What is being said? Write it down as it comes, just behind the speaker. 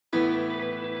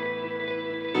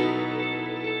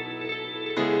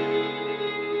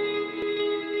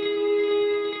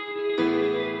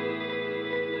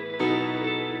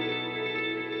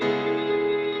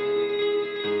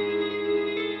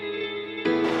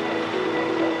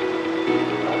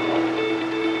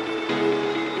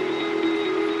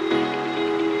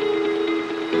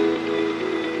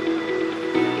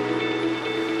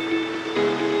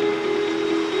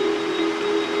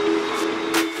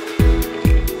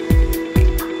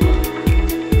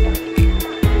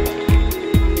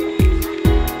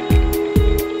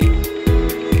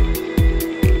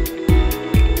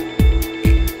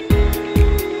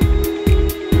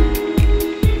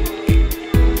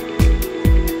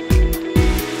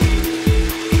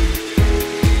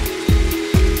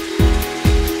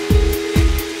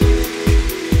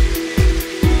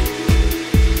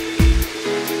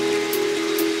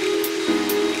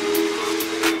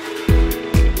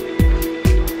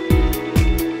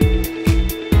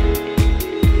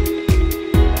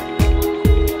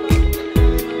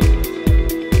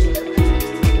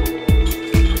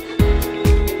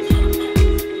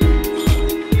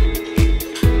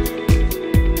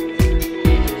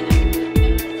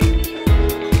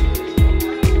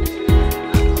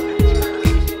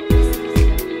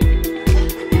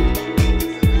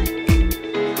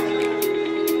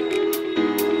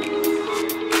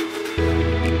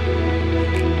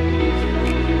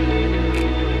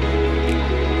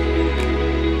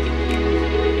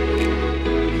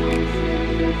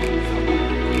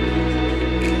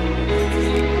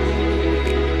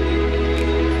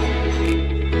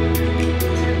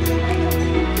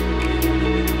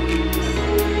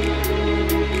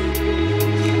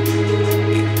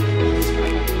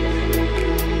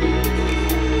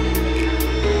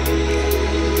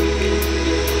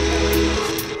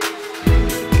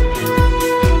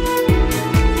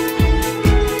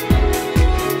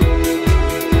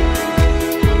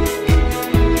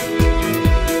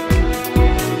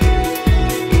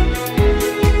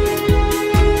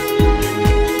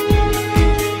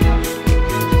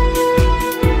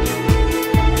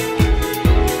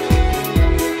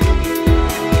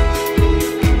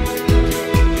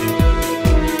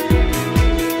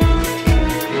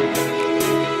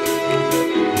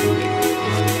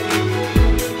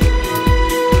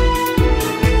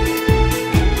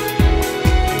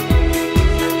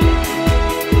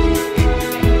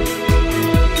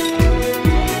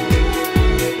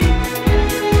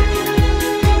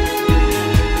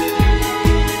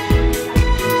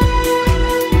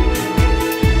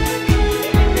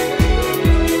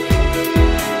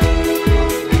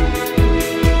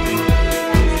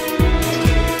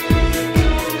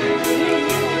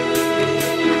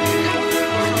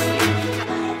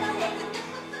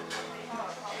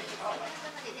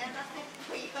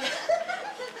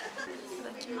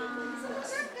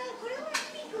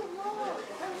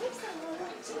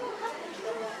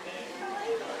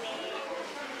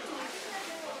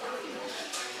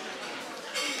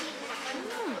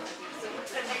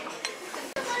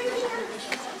手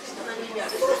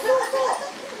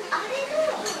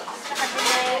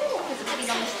作り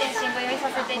の蒸し点心ご用意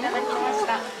させていただきまし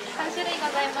た。3種類ご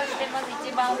ざいまして、まず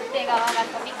一番奥手側が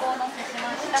とびこをのせし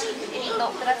ましたエビと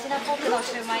プラチナポークの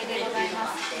シューマイでござい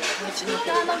ます。右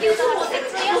側の餃子は季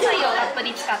節野菜をたっぷ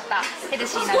り使ったヘル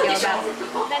シーな餃子、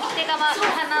左手側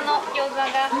花の餃子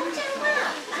が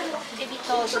エビ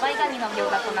とズワイガニの餃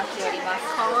子となっております。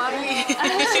かわいい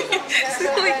す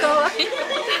ごいかわいい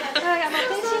はい、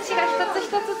点心師が一つ一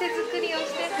つ手作りを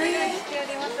してご用意してお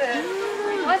ります。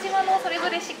お味はそれぞ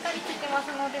れしっかりついてま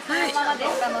すので、そのままでお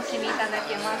楽しみいただ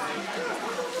けます。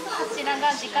こちら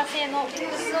が自家製のピク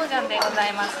ルスオージャンでござ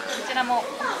います。こちらも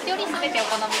料理すべてお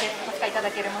好みでお使いいただ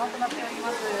けるものとなっており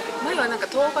ます。前はなんか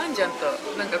豆板醤と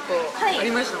なんかこう、あり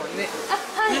ましたもんね。あ、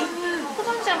はい。豆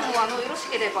板醤もよろし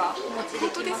ければお持ちで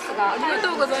きますが。ありが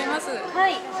とうございます。は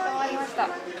い、かしこまりました。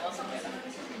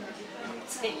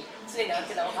常にアン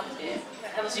テナを張って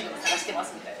楽しいもの探してま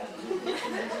すみたいな。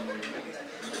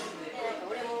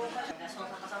俺もその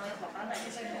高さもよくわからない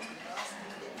ですけど、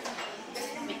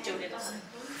めっちゃ売れます。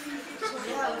そ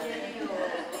れは売れるよ。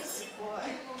すごい。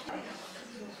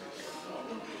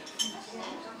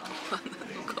花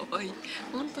の可愛い。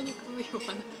本当に可愛いお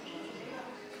花。ね。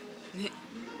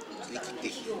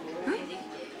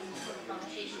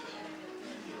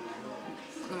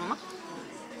このまま？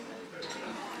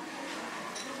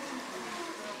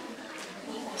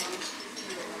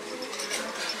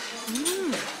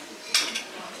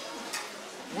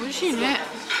美味しいね。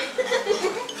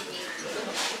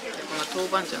この豆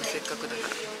板醤せっかくだから。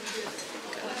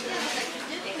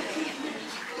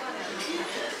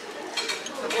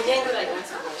5年ぐらいで追いつ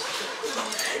く。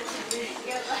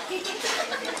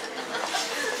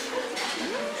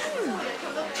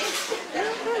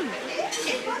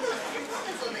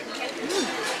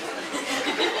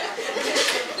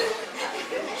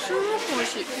すごく美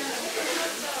味しい。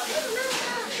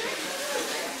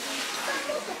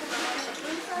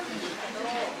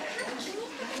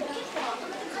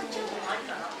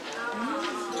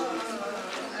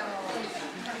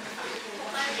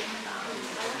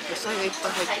野菜がいっぱ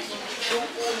い入ってる。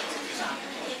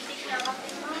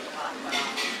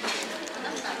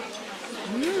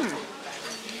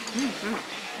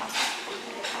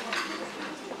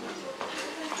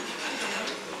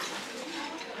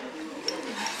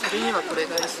それにはこれ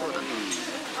が合いそうだな。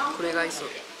これが合いそう。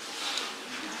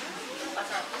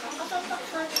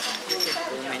結構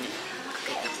多めにか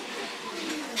けた。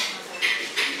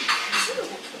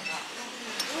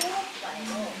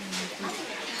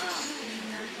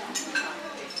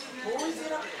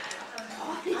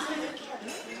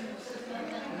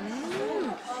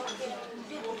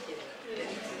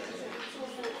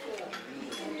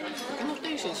この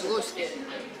点心すごい好き。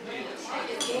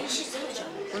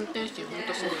この点心本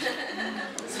当すごい好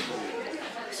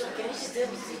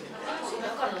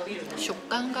き。食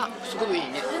感がすごいいい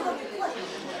ね。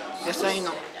野菜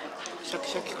のシャキ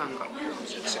シャキ感が。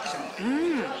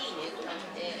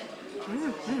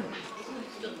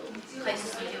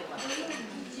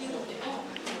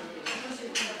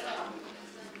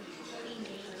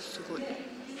すごい。こ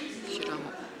ちらも。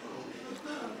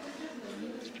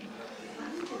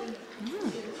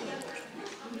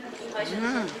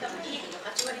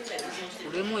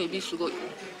これもエビすごい。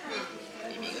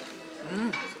豆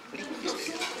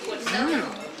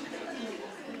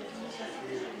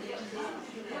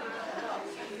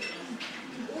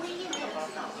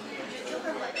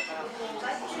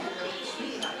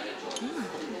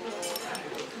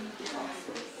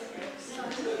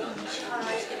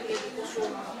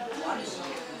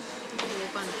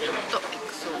板醤とエ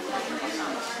クソー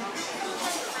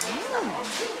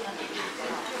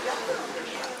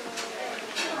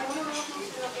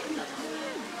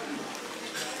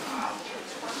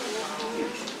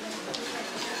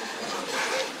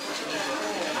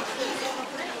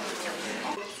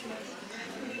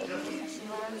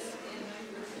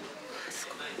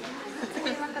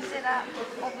こちら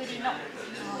大ぶりの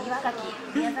岩牡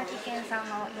蠣、宮崎県産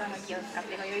の岩牡蠣を使っ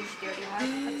てご用意しております。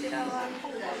こちらは香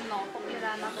港のポピュ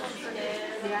ラーなソースで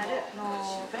ある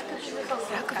ブラックビーフソース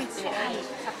を使って、さ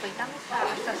っと炒めた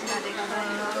一品でござい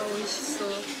ます。美味しそう。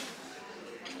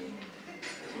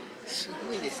す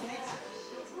ごいですね。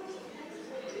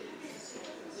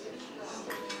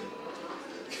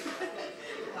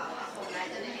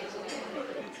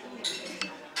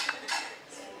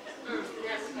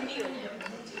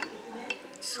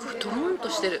すごいトロンと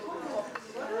してる。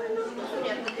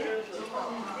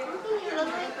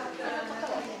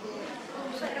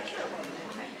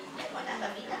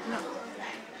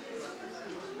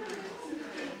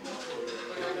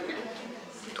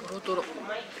トロトロ。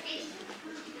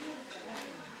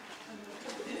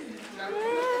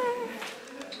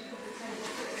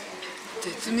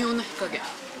絶妙な火加減。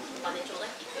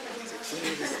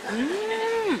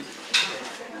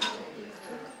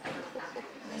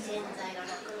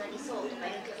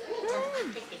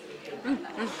温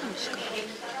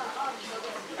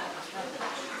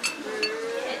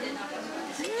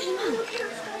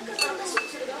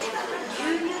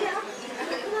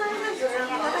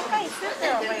かいスープ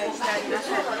をご用意しております。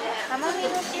甘みの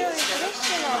強いフレッ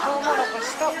シュのトウモロコ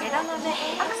シと枝豆、アクセ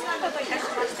ントといたしま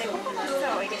してココナッツをお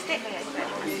入れしてご用意してお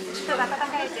ります。どうぞ温か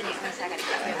いうちにお召し上がりく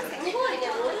ださいませ。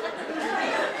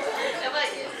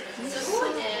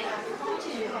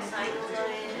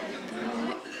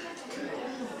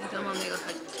枝豆が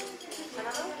入ってる。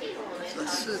まずは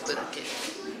スープだけ。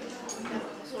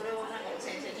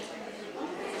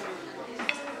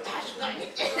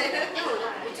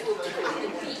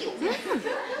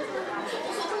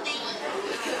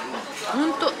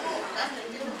本当、ト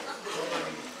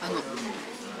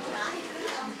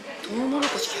ウモロ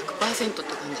コシ 100% って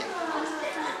感じ。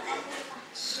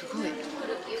すごい。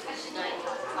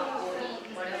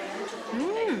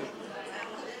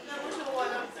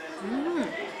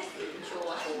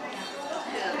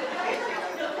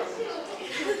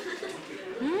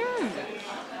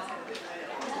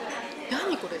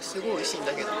何これ、すごい美味しいん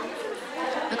だけど、な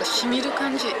んかしみる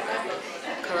感じ、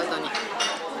体に。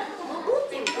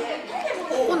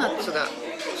ココナッツが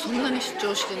そんなに主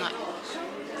張してない。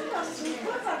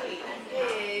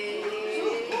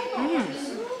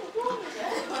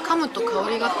噛むと香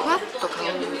りがふわっと香る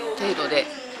程度で、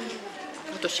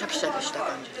あとシャキシャキした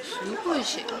感じですごい美味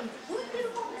しい。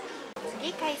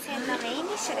次、海鮮のメイン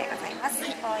ディッシュでございます。大エ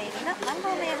ビのマンゴ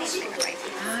ーマヨネーズでございます。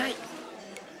はい。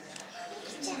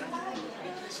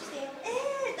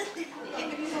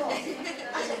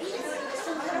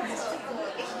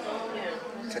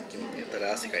さっきも言った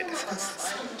ら汗かいてさ。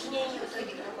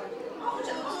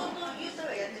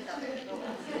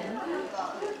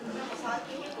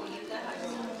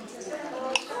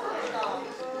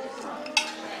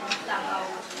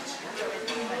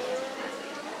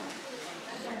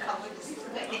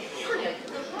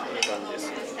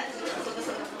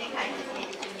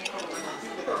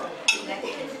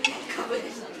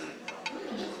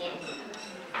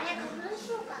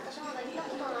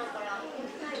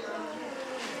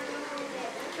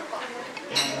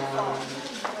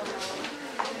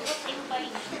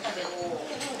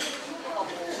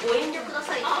ご遠慮くだ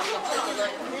さいって書いてな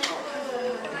いよね。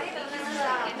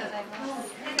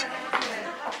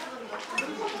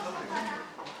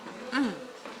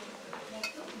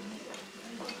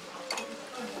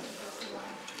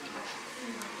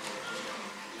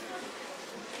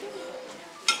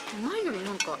前より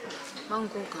なんかマン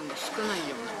ゴー感が少ない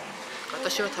ような、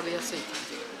私は食べやすい感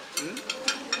じ。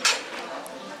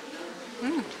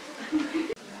淡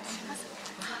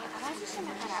路島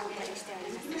からお取りしてお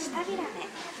ります下ビラメ、あ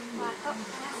とナス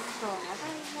と長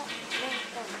芋、レン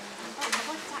コン、か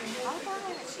ぼちゃ、パウダーマヨ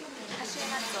ネーズ、カシュー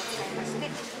ナッツを使いまして、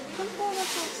薫香のソ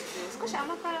ース、少し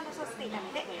甘辛のソースで炒め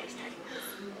てご用意しております。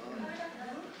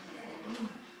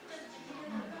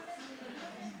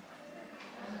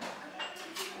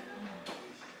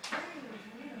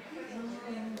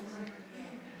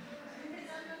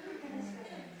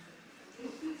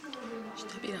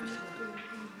下ビラメだ。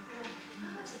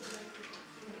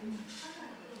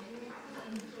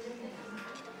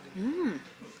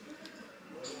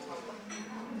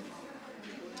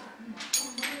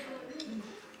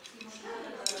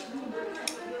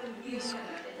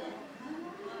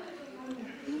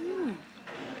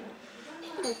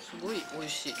すごい美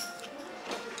味しい。カ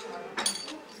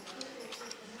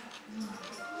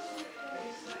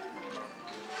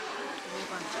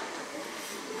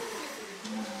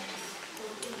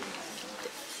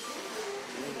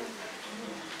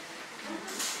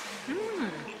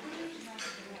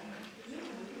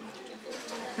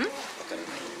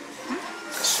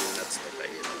シューナッツとか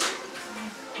入れる。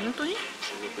本当に？中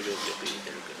国料理よく入れて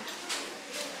るけど。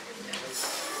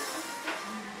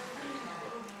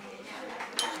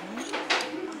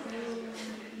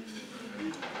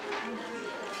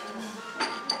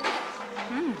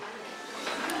う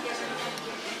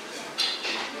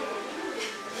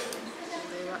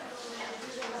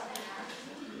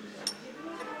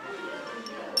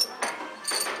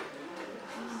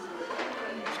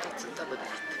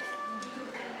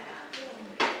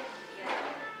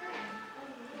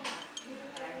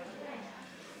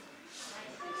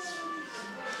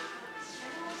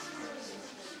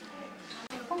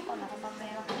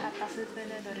スープ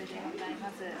ヌードルでございま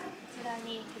す。こちら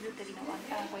に手作りのワン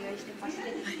タンをご用意してまし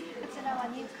て、こちらは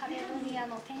ニューカレドニア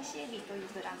の天使エビという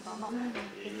ブランドの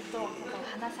エビと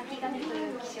花咲ガニとい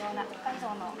う希少な北海道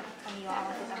のカニを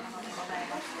合わせたものでござい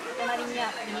ます。お隣に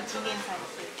はミニチンゲン菜を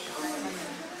添えてございます。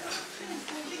く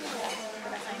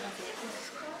ださいませ。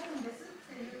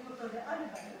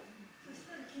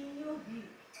金曜日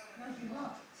の日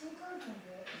は新幹線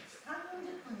で3、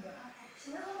40分で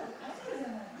品川まで帰れるじ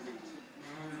ゃないですか。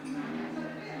それ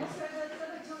でおしゃれ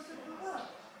な朝食は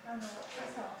朝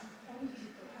おにぎ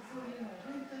りとかそういうのをお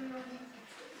弁当用に。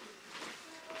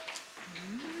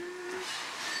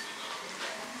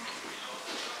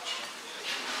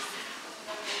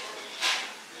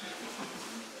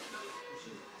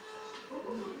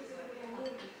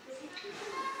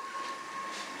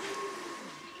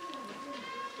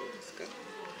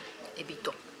エビ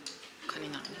とカ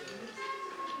ニなのね。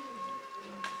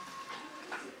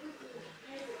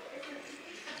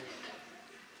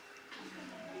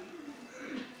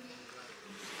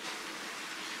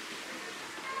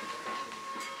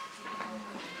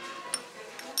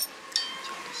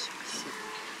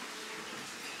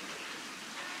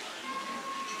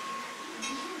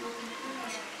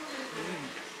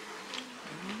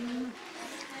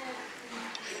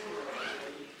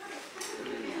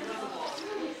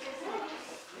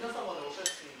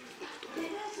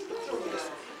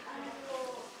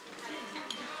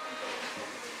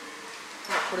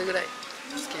これぐらい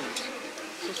つける。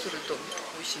そうすると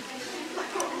美味しい。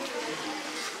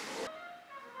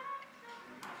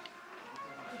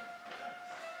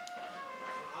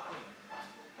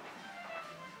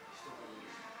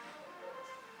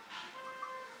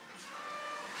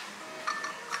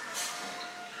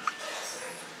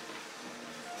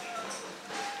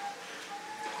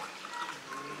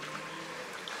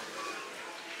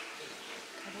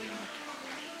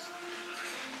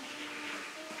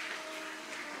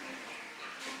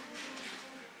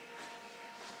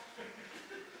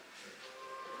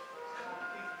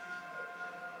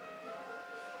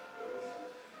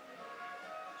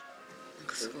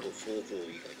すごい。想像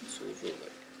以外、想像外。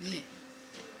ねえ、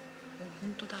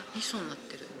本当だ、味噌になっ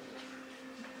てる。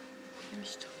見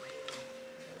せた方がいい。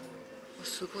あ、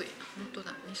すごい、本当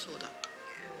だ、味噌だ。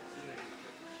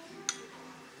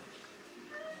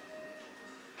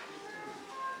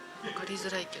わかりづ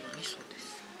らいけど味噌で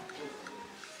す。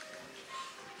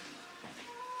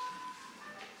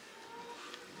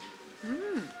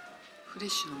フレッ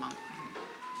シュのマンゴー。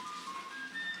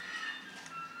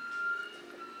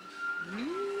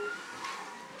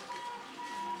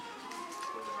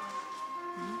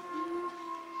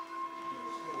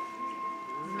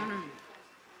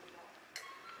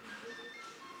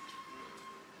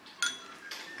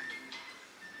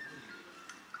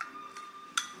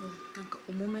なんか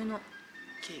重めの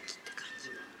ケーキって感じ。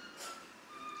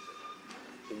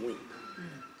重いんだ。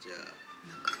じゃあ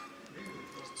なんか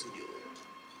質量。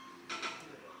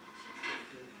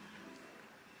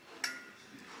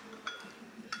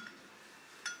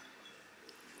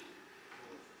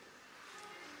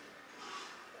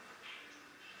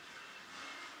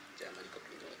じゃあマリコ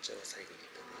ピーのお茶を最後にい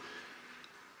ただく。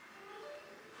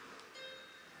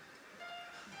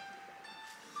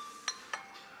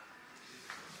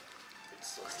ごち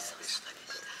そうさまでした。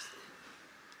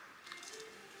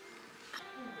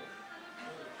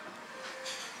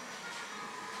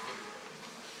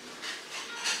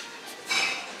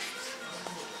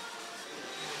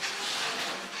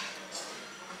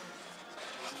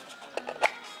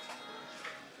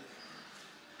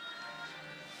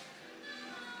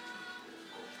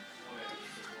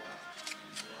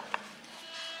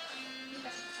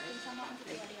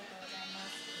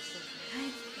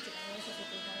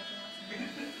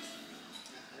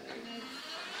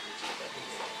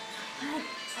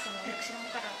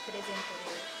プレゼント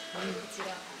で、こち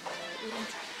らウーロン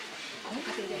茶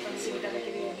家庭でお楽しみいただ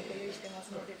けるようにご用意してます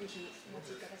ので、ぜひお待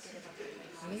ちいただければと思い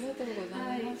ます。ありがとうご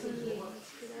ざいます。ぜひお待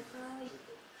ちください。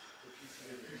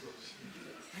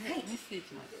はい、メッセー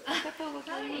ジまで。ありがとうご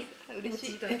ざいます。嬉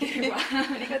しい。いただければ。あ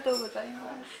りがとうござい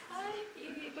ます。はい、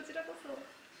こちらこそ。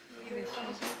いろいろお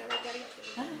楽しみいただいてありがとう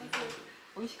ございます。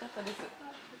美味しかったです。よかっ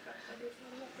たです。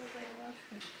ありがとうございます。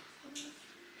こ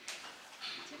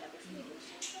ちらですね。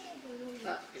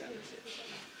あ、いらっしゃい。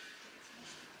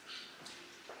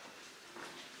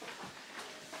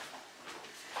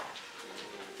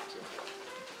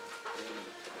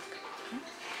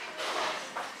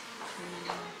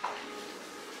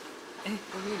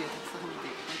お料理をたくさん褒めてい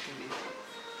ただいて嬉しい。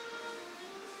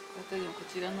あとでもこ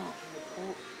ちらのお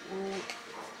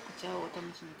茶をお楽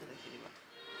しみいただければ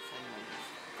幸いです。